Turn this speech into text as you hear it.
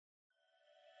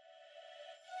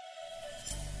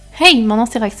Hey, mon nom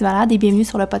c'est Roxy Valade et bienvenue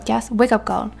sur le podcast Wake Up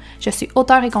Call. Je suis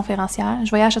auteure et conférencière, je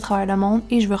voyage à travers le monde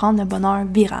et je veux rendre le bonheur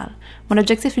viral. Mon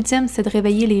objectif ultime, c'est de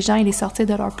réveiller les gens et les sortir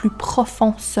de leur plus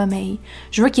profond sommeil.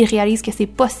 Je veux qu'ils réalisent que c'est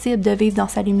possible de vivre dans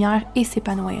sa lumière et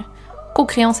s'épanouir.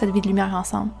 Co-créons cette vie de lumière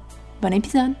ensemble. Bon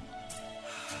épisode!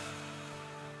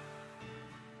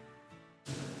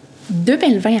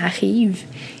 2020 arrive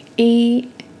et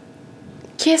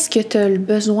qu'est-ce que tu as le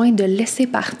besoin de laisser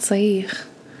partir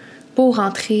pour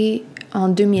entrer en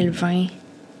 2020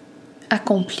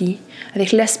 accompli,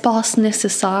 avec l'espace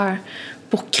nécessaire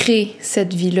pour créer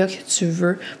cette vie-là que tu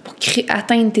veux, pour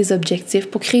atteindre tes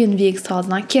objectifs, pour créer une vie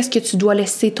extraordinaire? Qu'est-ce que tu dois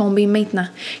laisser tomber maintenant?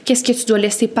 Qu'est-ce que tu dois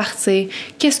laisser partir?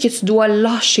 Qu'est-ce que tu dois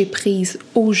lâcher prise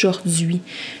aujourd'hui?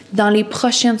 Dans les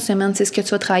prochaines semaines, c'est ce que tu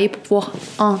vas travailler pour pouvoir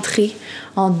entrer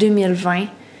en 2020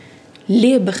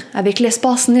 libre, avec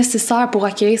l'espace nécessaire pour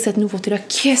acquérir cette nouveauté-là.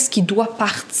 Qu'est-ce qui doit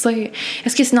partir?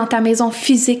 Est-ce que c'est dans ta maison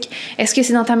physique? Est-ce que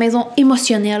c'est dans ta maison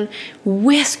émotionnelle?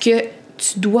 Où est-ce que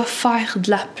tu dois faire de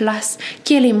la place?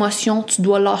 Quelle émotion tu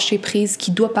dois lâcher prise,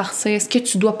 qui doit partir? Est-ce que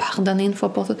tu dois pardonner une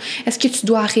fois pour toutes? Est-ce que tu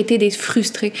dois arrêter d'être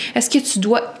frustré? Est-ce que tu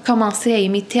dois commencer à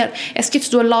aimer tel? Est-ce que tu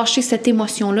dois lâcher cette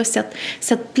émotion-là,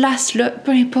 cette place-là?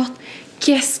 Peu importe,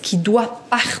 qu'est-ce qui doit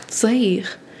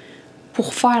partir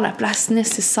pour faire la place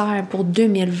nécessaire pour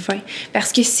 2020.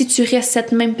 Parce que si tu restes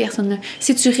cette même personne-là,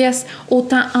 si tu restes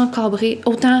autant encadrée,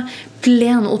 autant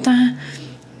pleine, autant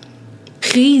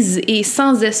prise et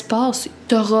sans espace,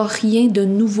 tu n'auras rien de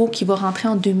nouveau qui va rentrer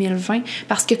en 2020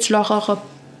 parce que tu leur auras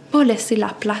pas laissé la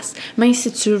place, même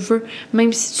si tu le veux,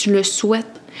 même si tu le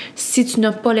souhaites. Si tu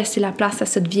n'as pas laissé la place à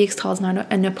cette vie extraordinaire-là,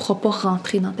 elle ne pourra pas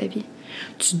rentrer dans ta vie.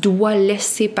 Tu dois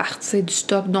laisser partir du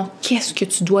stock. Donc, qu'est-ce que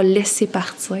tu dois laisser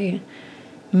partir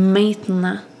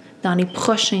maintenant, dans les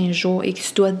prochains jours, et que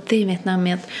tu dois dès maintenant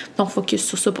mettre ton focus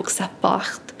sur ça pour que ça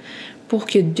parte, pour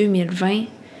que 2020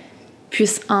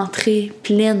 puisse entrer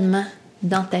pleinement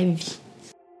dans ta vie?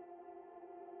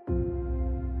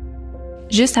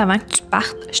 Juste avant que tu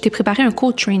partes, je t'ai préparé un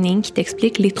coach training qui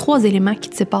t'explique les 3 éléments qui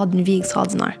te séparent d'une vie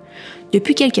extraordinaire.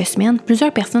 Depuis quelques semaines,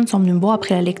 plusieurs personnes sont venues me voir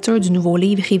après la lecture du nouveau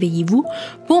livre « Réveillez-vous »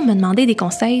 pour me demander des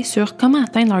conseils sur comment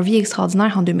atteindre leur vie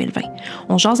extraordinaire en 2020.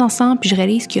 On jase ensemble puis je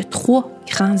réalise qu'il y a 3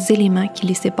 grands éléments qui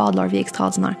les séparent de leur vie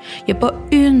extraordinaire. Il n'y a pas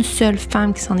une seule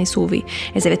femme qui s'en est sauvée.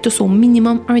 Elles avaient tous au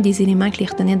minimum un des éléments qui les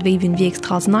retenait de vivre une vie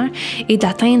extraordinaire et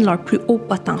d'atteindre leur plus haut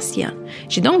potentiel.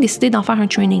 J'ai donc décidé d'en faire un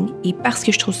training et parce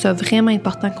que je trouve ça vraiment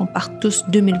important qu'on parte tous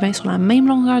 2020 sur la même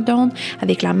longueur d'onde,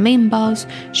 avec la même base,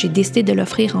 j'ai décidé de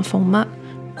l'offrir en format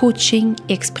coaching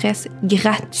express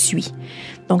gratuit.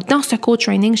 Donc, dans ce coach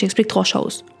training, j'explique 3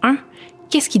 choses. 1,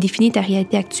 qu'est-ce qui définit ta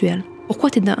réalité actuelle? Pourquoi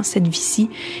tu es dans cette vie-ci?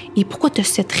 Et pourquoi tu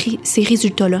as ces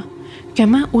résultats-là?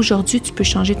 Comment aujourd'hui tu peux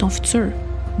changer ton futur?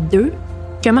 2,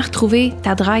 comment retrouver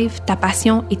ta drive, ta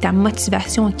passion et ta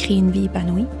motivation à créer une vie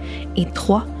épanouie? Et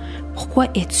 3, pourquoi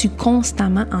es-tu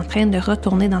constamment en train de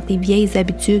retourner dans tes vieilles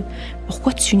habitudes?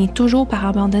 Pourquoi tu finis toujours par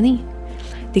abandonner?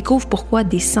 Découvre pourquoi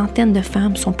des centaines de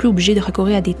femmes sont plus obligées de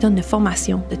recourir à des tonnes de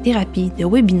formations, de thérapies, de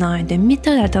webinaires, de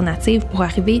méthodes alternatives pour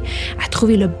arriver à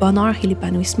trouver le bonheur et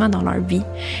l'épanouissement dans leur vie.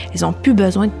 Elles n'ont plus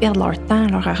besoin de perdre leur temps,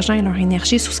 leur argent et leur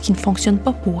énergie sur ce qui ne fonctionne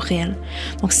pas pour elles.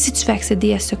 Donc, si tu veux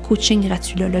accéder à ce coaching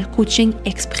gratuit-là, le coaching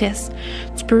express,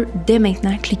 tu peux dès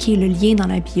maintenant cliquer le lien dans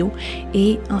la bio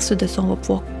et ensuite de ça, on va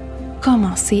pouvoir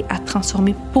commencer à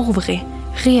transformer pour vrai,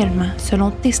 réellement,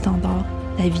 selon tes standards,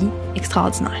 ta vie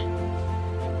extraordinaire.